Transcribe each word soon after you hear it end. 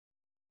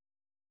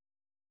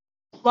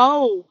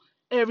Hello,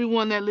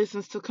 everyone that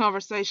listens to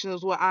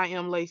Conversations with I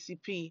Am Lacey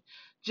P.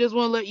 Just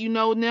want to let you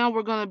know now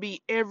we're going to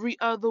be every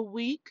other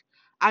week.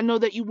 I know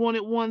that you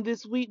wanted one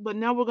this week, but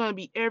now we're going to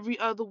be every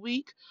other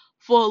week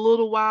for a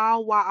little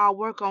while I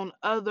work on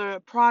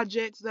other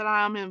projects that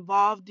I am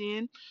involved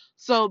in.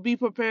 So be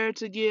prepared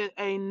to get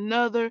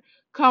another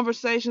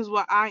Conversations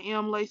with I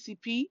Am Lacey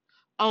P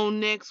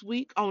on next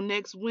week, on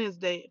next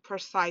Wednesday,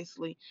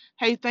 precisely.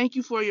 Hey, thank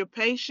you for your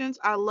patience.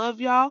 I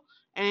love y'all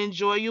and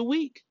enjoy your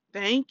week.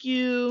 Thank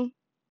you.